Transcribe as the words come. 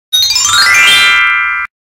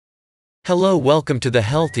Hello, welcome to the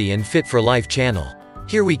Healthy and Fit for Life channel.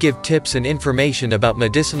 Here we give tips and information about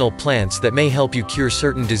medicinal plants that may help you cure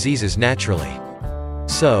certain diseases naturally.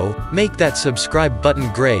 So, make that subscribe button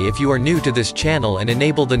gray if you are new to this channel and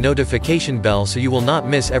enable the notification bell so you will not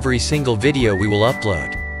miss every single video we will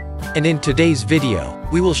upload. And in today's video,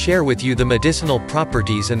 we will share with you the medicinal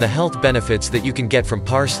properties and the health benefits that you can get from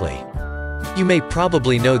parsley. You may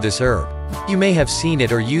probably know this herb. You may have seen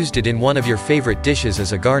it or used it in one of your favorite dishes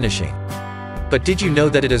as a garnishing. But did you know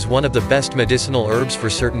that it is one of the best medicinal herbs for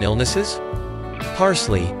certain illnesses?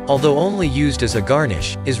 Parsley, although only used as a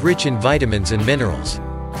garnish, is rich in vitamins and minerals.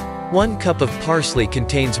 1 cup of parsley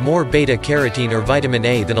contains more beta-carotene or vitamin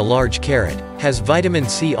A than a large carrot, has vitamin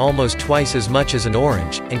C almost twice as much as an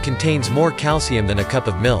orange, and contains more calcium than a cup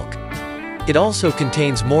of milk. It also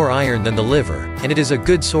contains more iron than the liver, and it is a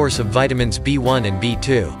good source of vitamins B1 and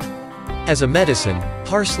B2. As a medicine,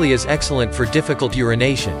 parsley is excellent for difficult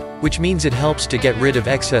urination, which means it helps to get rid of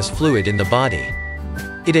excess fluid in the body.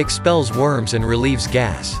 It expels worms and relieves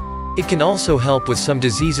gas. It can also help with some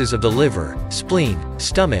diseases of the liver, spleen,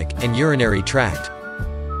 stomach, and urinary tract.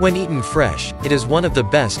 When eaten fresh, it is one of the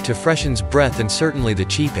best to freshens breath and certainly the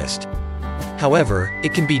cheapest. However,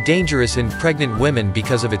 it can be dangerous in pregnant women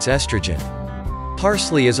because of its estrogen.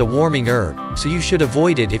 Parsley is a warming herb, so you should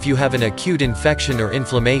avoid it if you have an acute infection or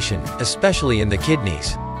inflammation, especially in the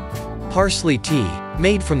kidneys. Parsley tea,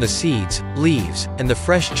 made from the seeds, leaves, and the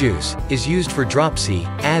fresh juice, is used for dropsy,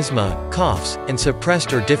 asthma, coughs, and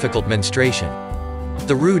suppressed or difficult menstruation.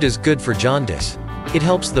 The root is good for jaundice. It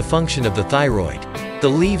helps the function of the thyroid. The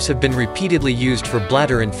leaves have been repeatedly used for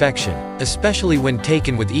bladder infection, especially when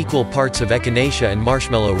taken with equal parts of echinacea and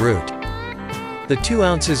marshmallow root. The 2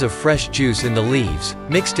 ounces of fresh juice in the leaves,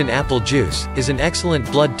 mixed in apple juice, is an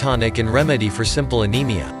excellent blood tonic and remedy for simple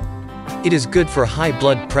anemia. It is good for high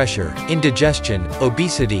blood pressure, indigestion,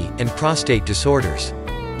 obesity, and prostate disorders.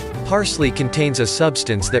 Parsley contains a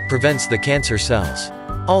substance that prevents the cancer cells.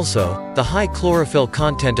 Also, the high chlorophyll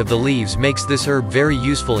content of the leaves makes this herb very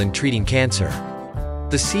useful in treating cancer.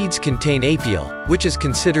 The seeds contain apiol, which is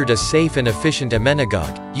considered a safe and efficient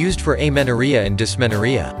emmenagogue, used for amenorrhea and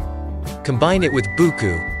dysmenorrhea. Combine it with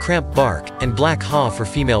buku, cramp bark, and black haw for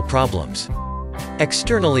female problems.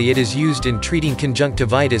 Externally, it is used in treating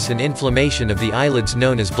conjunctivitis and inflammation of the eyelids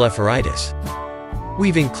known as blepharitis.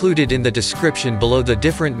 We've included in the description below the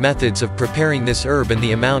different methods of preparing this herb and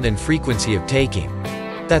the amount and frequency of taking.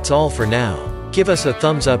 That's all for now. Give us a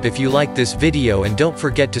thumbs up if you like this video and don't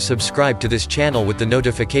forget to subscribe to this channel with the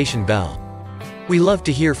notification bell. We love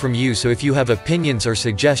to hear from you, so if you have opinions or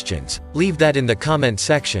suggestions, leave that in the comment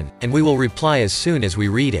section, and we will reply as soon as we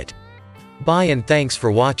read it. Bye and thanks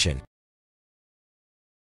for watching.